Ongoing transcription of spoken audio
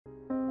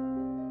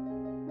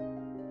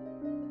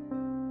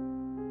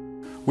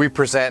we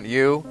present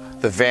you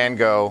the Van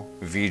Gogh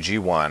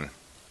VG1.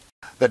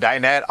 The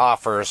dinette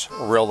offers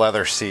real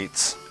leather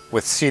seats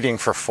with seating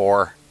for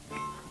 4,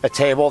 a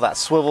table that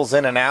swivels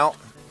in and out,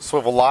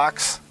 swivel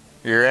locks,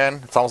 you're in.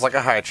 It's almost like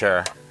a high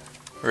chair,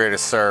 ready to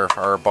serve,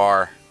 or a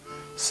bar,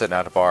 sitting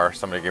at a bar,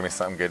 somebody give me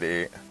something good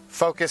to eat.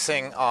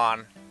 Focusing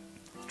on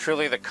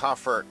truly the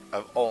comfort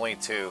of only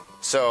 2.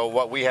 So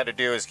what we had to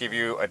do is give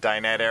you a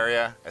dinette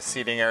area, a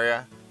seating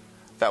area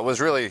that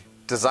was really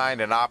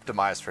designed and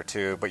optimized for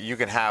 2, but you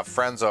can have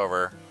friends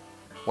over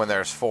when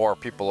there's 4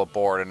 people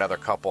aboard, another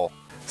couple.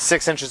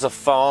 6 inches of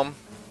foam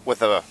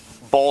with a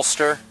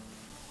bolster,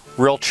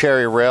 real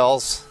cherry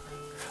rails.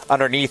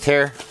 Underneath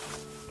here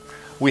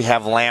we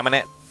have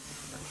laminate,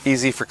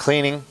 easy for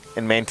cleaning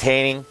and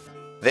maintaining.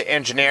 The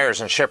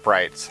engineers and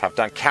shipwrights have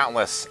done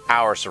countless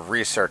hours of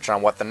research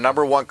on what the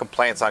 #1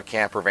 complaints on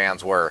camper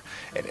vans were,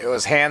 and it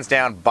was hands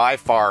down by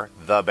far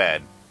the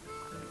bed.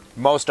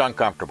 Most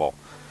uncomfortable.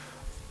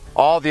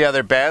 All the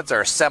other beds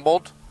are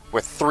assembled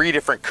with 3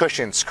 different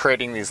cushions,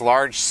 creating these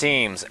large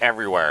seams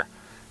everywhere.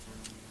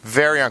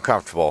 Very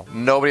uncomfortable.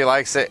 Nobody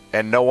likes it,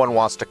 and no one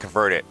wants to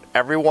convert it.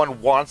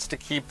 Everyone wants to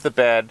keep the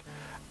bed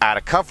at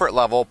a comfort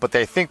level, but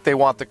they think they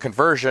want the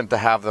conversion to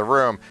have the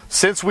room.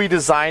 Since we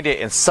designed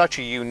it in such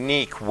a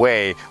unique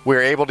way,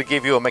 we're able to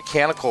give you a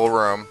mechanical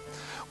room,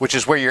 which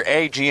is where your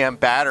AGM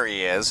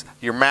battery is,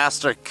 your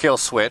master kill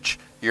switch,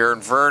 your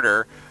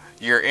inverter,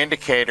 your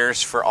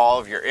indicators for all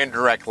of your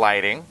indirect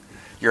lighting,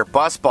 your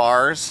bus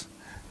bars,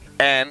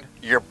 and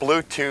your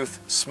Bluetooth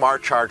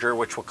smart charger,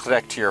 which will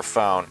connect to your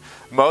phone.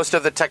 Most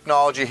of the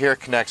technology here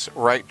connects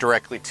right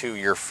directly to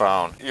your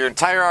phone. Your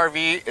entire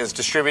RV is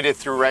distributed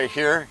through right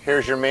here.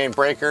 Here's your main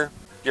breaker.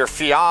 Your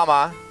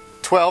Fiamma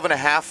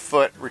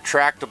 12.5-foot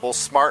retractable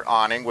smart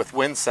awning with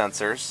wind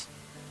sensors.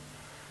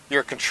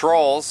 Your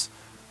controls,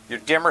 your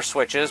dimmer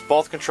switches.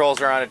 Both controls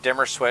are on a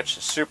dimmer switch.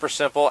 Super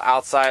simple,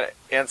 outside,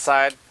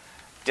 inside,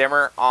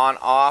 dimmer, on,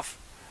 off.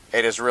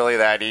 It is really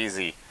that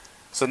easy.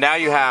 So now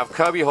you have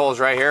cubby holes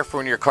right here for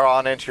when you're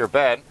crawling into your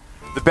bed.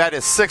 The bed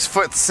is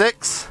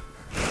 6'6".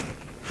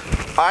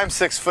 I'm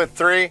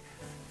 6'3",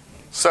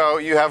 so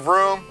you have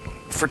room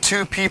for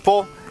 2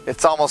 people.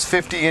 It's almost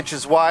 50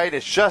 inches wide.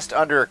 It's just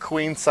under a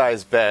queen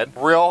size bed.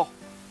 Real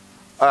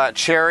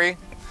cherry.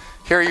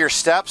 Here are your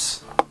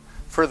steps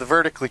for the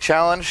vertically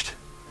challenged.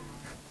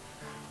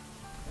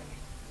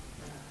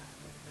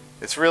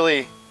 It's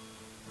really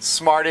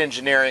smart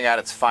engineering at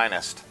its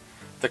finest.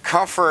 The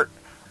comfort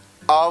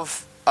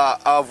of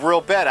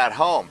real bed at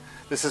home.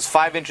 This is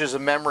 5 inches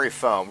of memory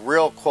foam,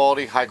 real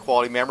quality, high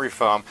quality memory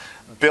foam,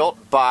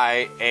 built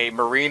by a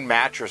marine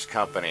mattress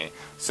company.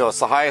 So it's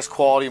the highest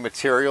quality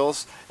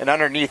materials, and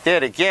underneath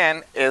it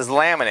again is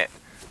laminate.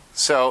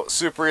 So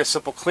super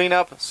simple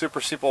cleanup,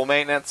 super simple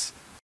maintenance.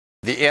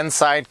 The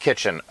inside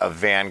kitchen of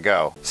Van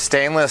Gogh.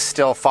 Stainless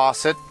steel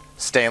faucet,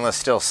 stainless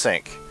steel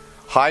sink.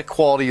 High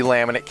quality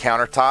laminate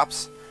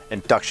countertops,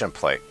 induction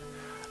plate.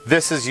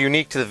 This is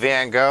unique to the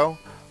Van Gogh.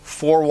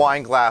 4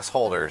 wine glass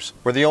holders.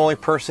 We're the only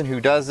person who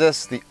does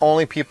this, the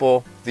only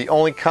people, the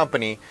only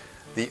company,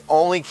 the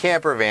only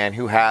camper van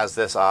who has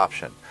this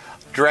option.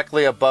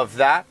 Directly above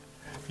that,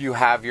 you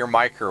have your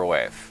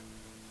microwave.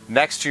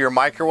 Next to your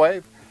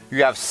microwave,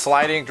 you have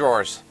sliding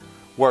drawers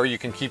where you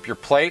can keep your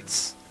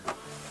plates.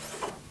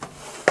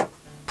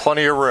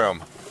 Plenty of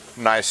room,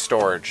 nice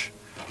storage.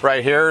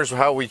 Right here is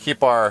how we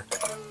keep our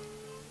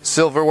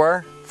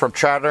silverware from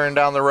chattering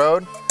down the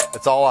road.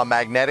 It's all on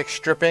magnetic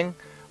stripping,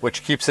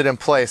 which keeps it in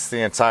place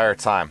the entire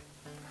time.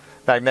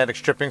 Magnetic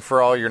stripping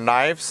for all your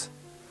knives.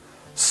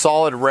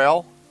 Solid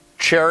rail,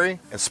 cherry,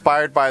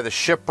 inspired by the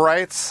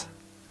shipwrights.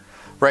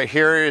 Right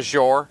here is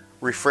your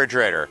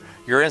refrigerator.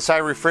 Your inside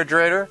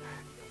refrigerator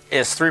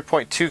is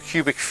 3.2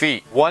 cubic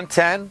feet,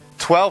 110,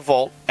 12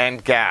 volt,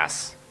 and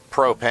gas,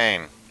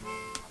 propane.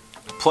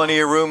 Plenty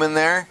of room in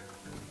there.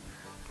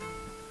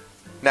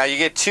 Now you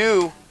get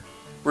 2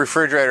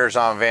 refrigerators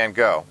on Van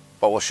Gogh,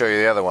 but we'll show you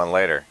the other one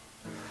later.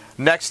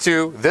 Next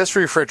to this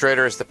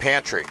refrigerator is the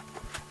pantry.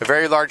 A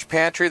very large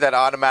pantry that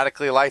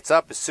automatically lights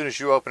up as soon as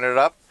you open it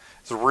up.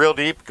 It's real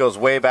deep, goes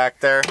way back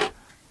there.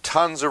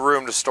 Tons of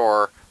room to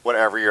store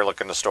whatever you're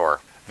looking to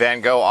store.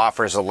 Van Gogh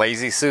offers a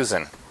Lazy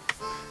Susan.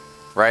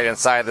 Right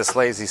inside this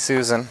Lazy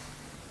Susan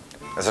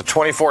is a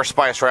 24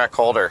 spice rack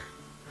holder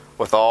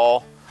with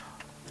all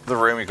the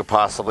room you could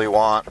possibly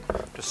want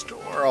to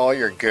store all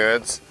your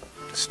goods,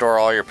 to store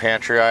all your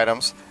pantry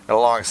items. And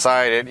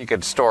alongside it, you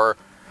could store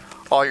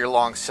all your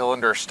long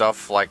cylinder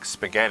stuff like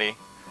spaghetti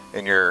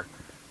and your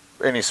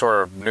any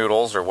sort of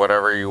noodles or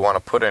whatever you want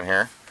to put in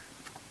here.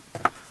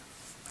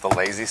 The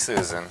Lazy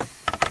Susan.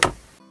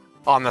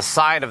 On the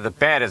side of the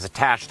bed is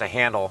attached a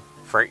handle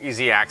for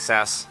easy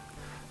access.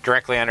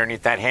 Directly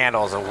underneath that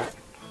handle is a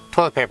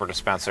toilet paper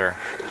dispenser,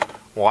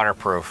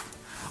 waterproof.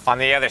 On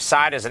the other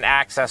side is an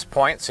access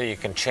point so you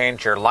can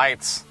change your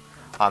lights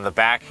on the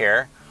back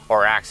here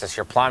or access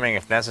your plumbing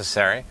if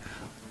necessary.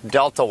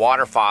 Delta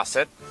water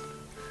faucet.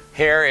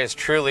 Here is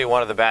truly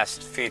one of the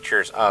best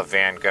features of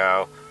Van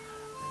Gogh.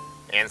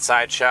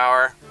 Inside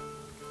shower,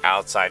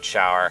 outside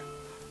shower.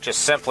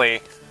 Just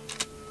simply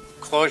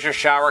close your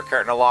shower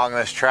curtain along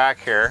this track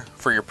here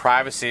for your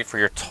privacy, for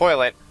your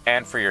toilet,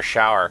 and for your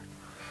shower.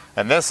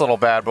 And this little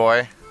bad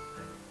boy,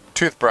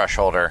 toothbrush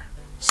holder,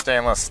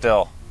 stainless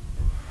steel.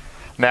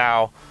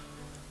 Now,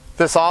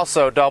 this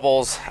also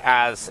doubles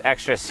as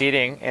extra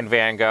seating in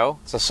Van Gogh.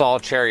 It's a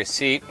solid cherry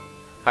seat,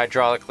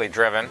 hydraulically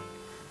driven,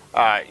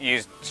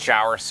 used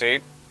shower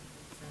seat,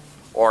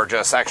 or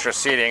just extra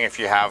seating if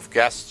you have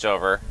guests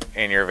over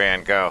in your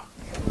Van Gogh.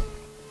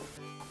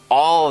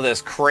 All of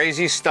this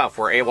crazy stuff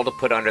we're able to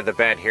put under the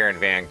bed here in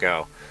Van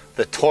Gogh.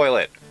 The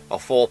toilet, a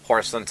full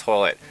porcelain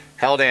toilet,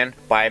 held in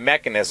by a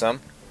mechanism.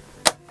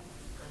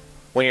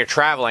 When you're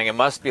traveling, it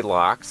must be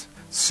locked.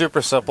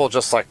 Super simple,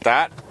 just like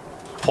that.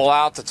 Pull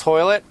out the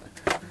toilet.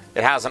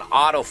 It has an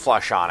auto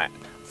flush on it.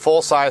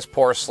 Full-size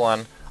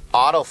porcelain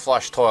auto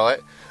flush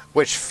toilet,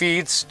 which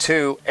feeds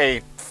to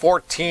a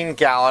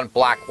 14-gallon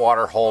black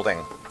water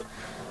holding.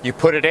 You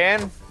put it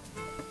in,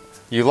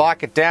 you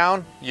lock it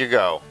down, you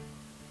go.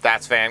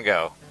 That's Van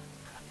Gogh.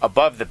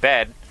 Above the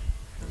bed,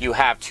 you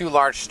have two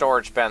large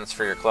storage bins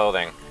for your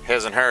clothing,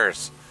 his and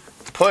hers.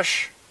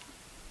 Push,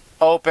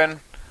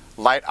 open,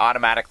 light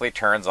automatically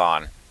turns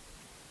on.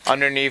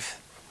 Underneath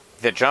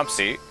the jump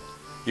seat,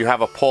 you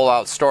have a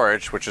pull-out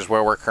storage, which is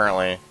where we're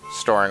currently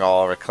storing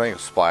all of our cleaning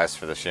supplies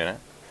for this unit.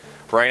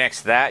 Right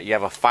next to that, you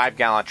have a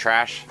 5-gallon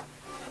trash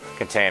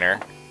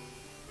container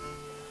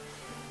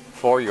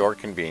for your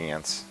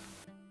convenience.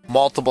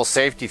 Multiple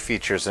safety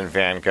features in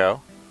Van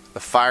Gogh. The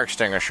fire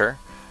extinguisher,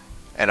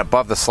 and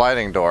above the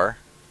sliding door,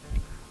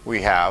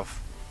 we have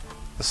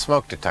the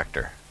smoke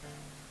detector.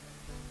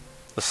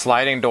 The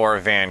sliding door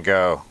of Van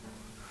Gogh.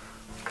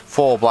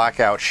 Full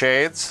blackout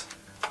shades.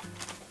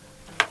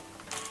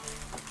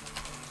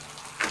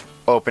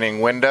 Opening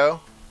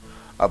window.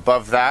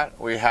 Above that,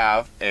 we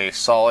have a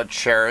solid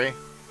cherry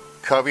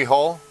cubby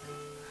hole.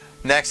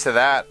 Next to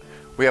that,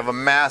 we have a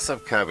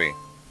massive cubby.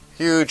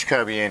 Huge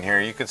cubby in here.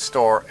 You could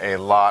store a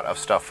lot of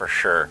stuff for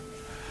sure.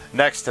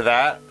 Next to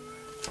that,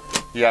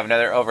 you have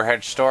another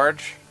overhead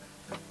storage.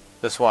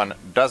 This one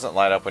doesn't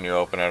light up when you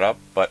open it up,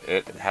 but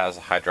it has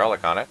a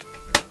hydraulic on it.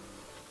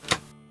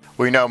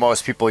 We know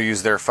most people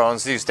use their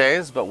phones these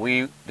days, but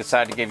we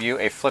decided to give you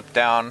a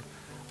flip-down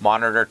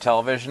monitor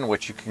television,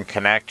 which you can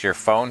connect your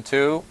phone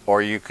to,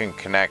 or you can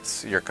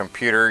connect your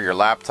computer, your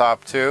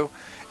laptop to.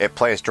 It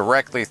plays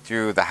directly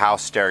through the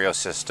house stereo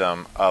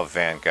system of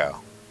Van Gogh.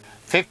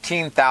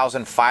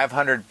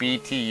 15,500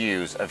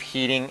 BTUs of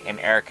heating and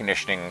air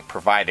conditioning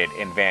provided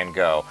in Van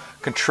Gogh.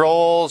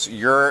 Controls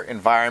your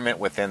environment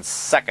within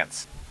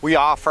seconds. We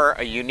offer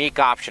a unique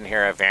option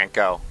here at Van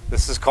Gogh.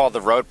 This is called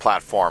the road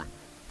platform.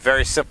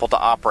 Very simple to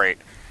operate.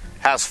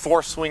 Has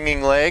 4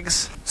 swinging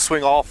legs.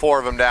 Swing all 4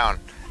 of them down.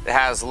 It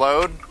has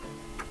load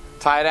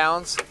tie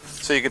downs.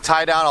 So you can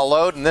tie down a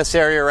load in this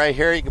area right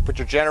here. You can put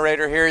your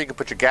generator here. You can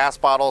put your gas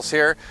bottles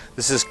here.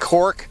 This is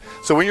cork.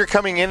 So when you're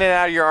coming in and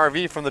out of your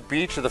RV from the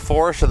beach or the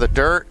forest or the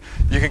dirt,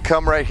 you can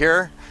come right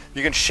here.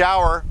 You can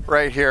shower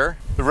right here.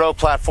 The road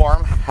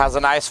platform has a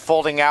nice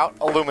folding out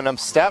aluminum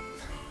step.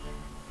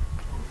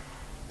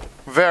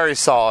 Very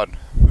solid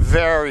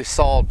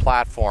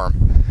platform.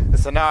 And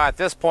so now at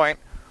this point,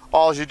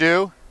 all you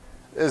do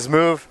is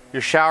move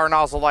your shower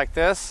nozzle like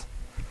this,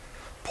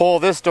 pull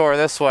this door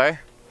this way,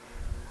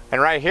 and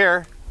right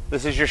here,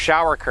 this is your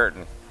shower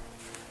curtain.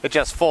 It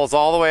just folds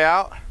all the way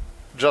out,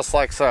 just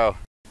like so.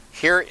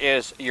 Here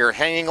is your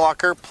hanging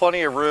locker,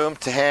 plenty of room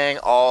to hang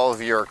all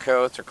of your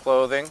coats or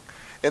clothing.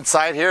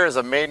 Inside here is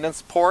a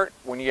maintenance port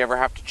when you ever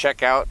have to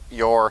check out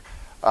your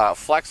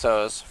flex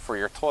hose for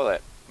your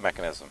toilet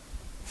mechanism.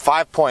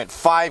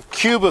 5.5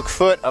 cubic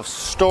foot of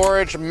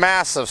storage,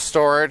 massive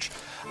storage,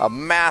 a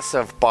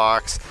massive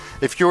box.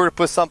 If you were to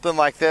put something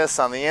like this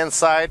on the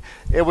inside,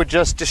 it would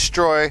just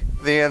destroy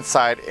the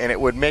inside and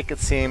it would make it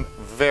seem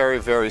very,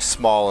 very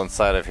small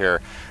inside of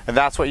here. And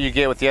that's what you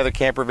get with the other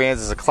camper vans,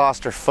 is a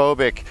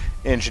claustrophobic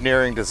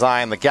engineering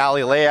design. The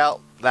galley layout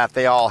that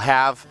they all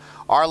have.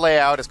 Our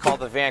layout is called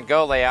the Van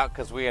Gogh layout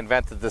because we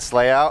invented this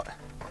layout.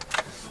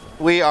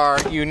 We are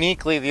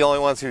uniquely the only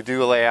ones who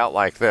do a layout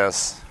like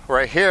this.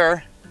 Right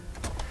here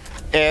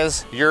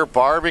is your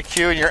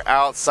barbecue and your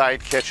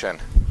outside kitchen.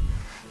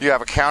 You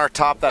have a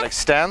countertop that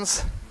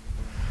extends.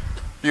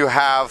 You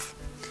have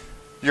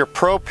your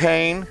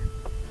propane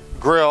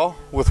grill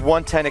with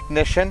 110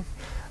 ignition.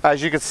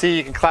 As you can see,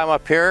 you can climb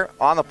up here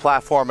on the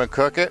platform and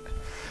cook it.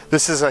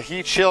 This is a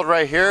heat shield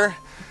right here.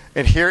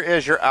 And here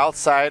is your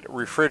outside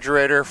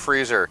refrigerator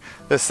freezer.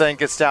 This thing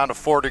gets down to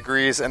 4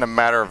 degrees in a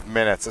matter of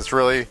minutes. It's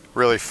really,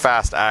 really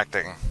fast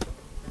acting.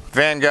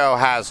 Van Gogh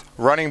has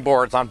running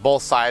boards on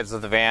both sides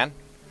of the van.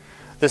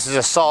 This is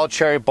a solid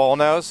cherry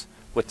bullnose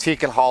with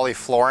teak and holly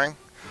flooring.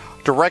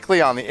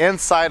 Directly on the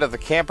inside of the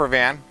camper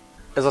van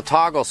is a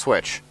toggle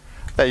switch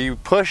that you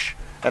push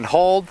and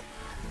hold,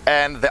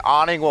 and the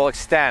awning will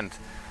extend.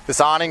 This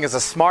awning is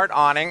a smart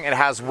awning. It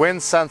has wind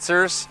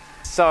sensors,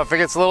 so if it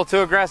gets a little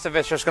too aggressive,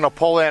 it's just going to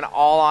pull in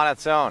all on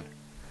its own.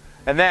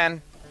 And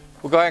then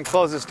we'll go ahead and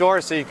close this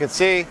door so you can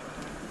see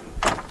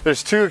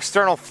there's 2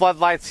 external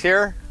floodlights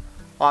here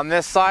on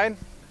this side.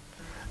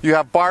 You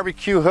have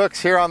barbecue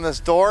hooks here on this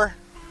door.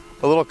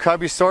 a little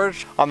cubby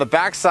storage. On the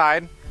back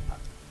side,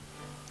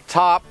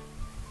 top,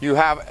 you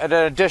have an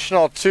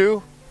additional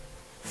 2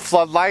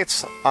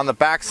 floodlights on the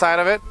back side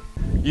of it.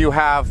 You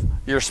have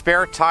your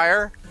spare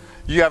tire.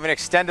 You have an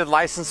extended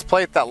license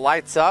plate that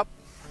lights up.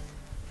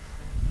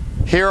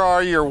 Here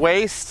are your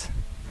waste,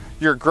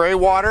 your gray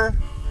water,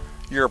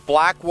 your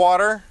black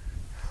water.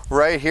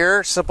 Right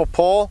here, simple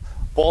pull.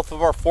 Both of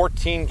them are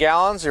 14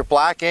 gallons, your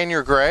black and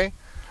your gray.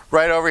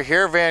 Right over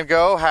here, Van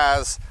Gogh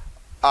has,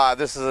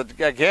 this is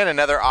again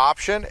another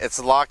option. It's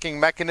locking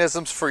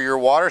mechanisms for your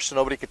water so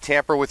nobody could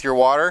tamper with your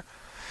water.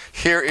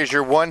 Here is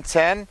your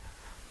 110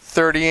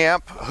 30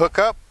 amp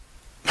hookup.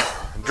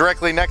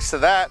 Directly next to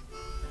that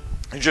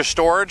is your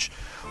storage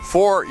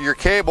for your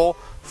cable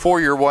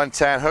for your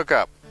 110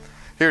 hookup.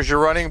 Here's your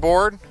running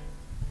board.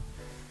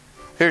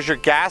 Here's your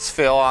gas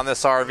fill on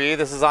this RV.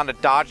 This is on the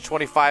Dodge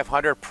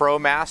 2500 Pro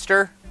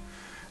Master.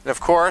 And of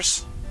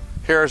course,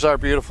 here's our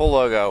beautiful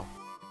logo.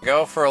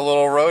 Go for a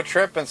little road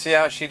trip and see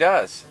how she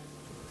does.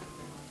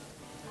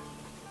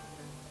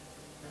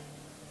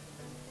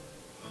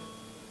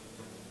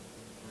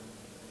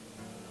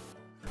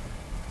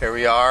 Here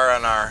we are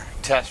on our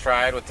test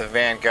ride with the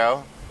Van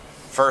Gogh.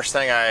 First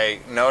thing I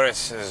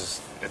notice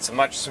is it's a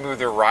much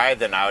smoother ride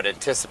than I would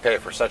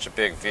anticipate for such a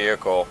big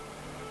vehicle.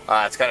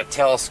 It's got a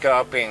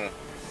telescoping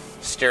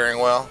steering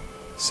wheel,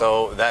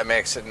 so that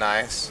makes it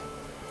nice.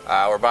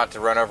 We're about to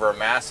run over a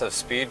massive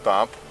speed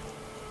bump,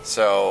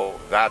 so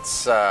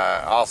that's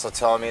also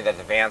telling me that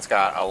the van's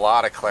got a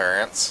lot of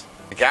clearance.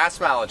 The gas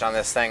mileage on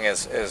this thing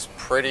is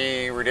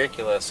pretty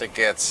ridiculous. It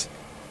gets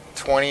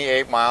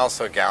 28 miles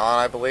to a gallon,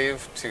 I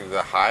believe, to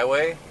the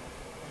highway,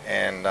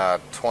 and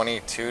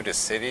 22 to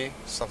city,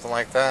 something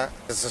like that.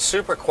 It's a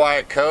super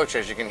quiet coach.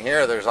 As you can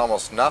hear, there's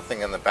almost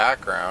nothing in the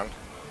background.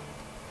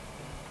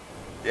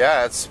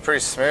 Yeah, it's pretty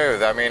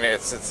smooth. I mean,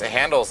 it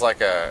handles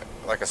like a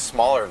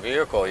smaller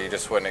vehicle. You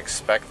just wouldn't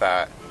expect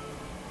that.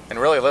 And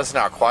really listen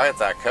to how quiet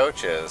that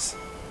coach is.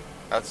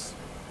 That's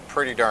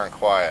pretty darn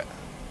quiet.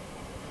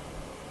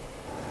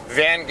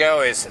 Van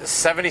Gogh is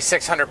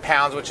 7,600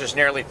 pounds, which is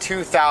nearly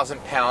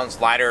 2,000 pounds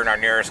lighter than our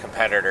nearest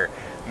competitor.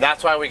 And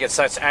that's why we get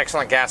such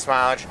excellent gas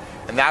mileage,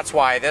 and that's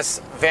why this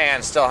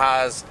van still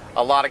has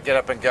a lot of get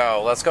up and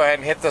go. Let's go ahead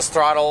and hit this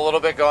throttle a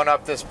little bit going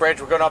up this bridge.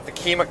 We're going up the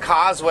Kemah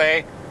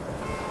Causeway,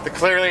 the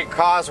Clear Lake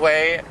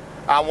Causeway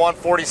on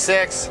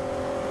 146.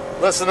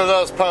 Listen to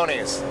those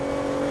ponies.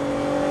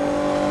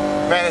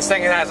 Man, this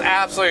thing has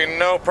absolutely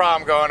no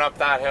problem going up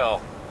that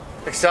hill.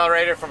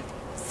 Accelerated from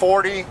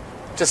 40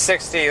 to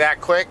 60 that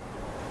quick.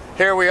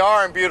 Here we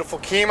are in beautiful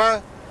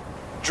Kemah,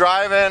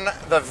 driving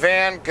the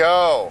Van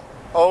Gogh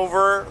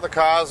over the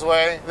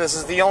causeway. This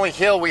is the only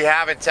hill we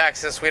have in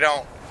Texas. We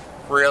don't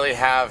really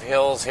have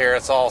hills here.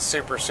 It's all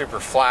super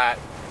flat.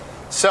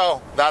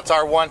 So that's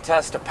our one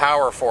test of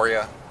power for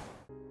you.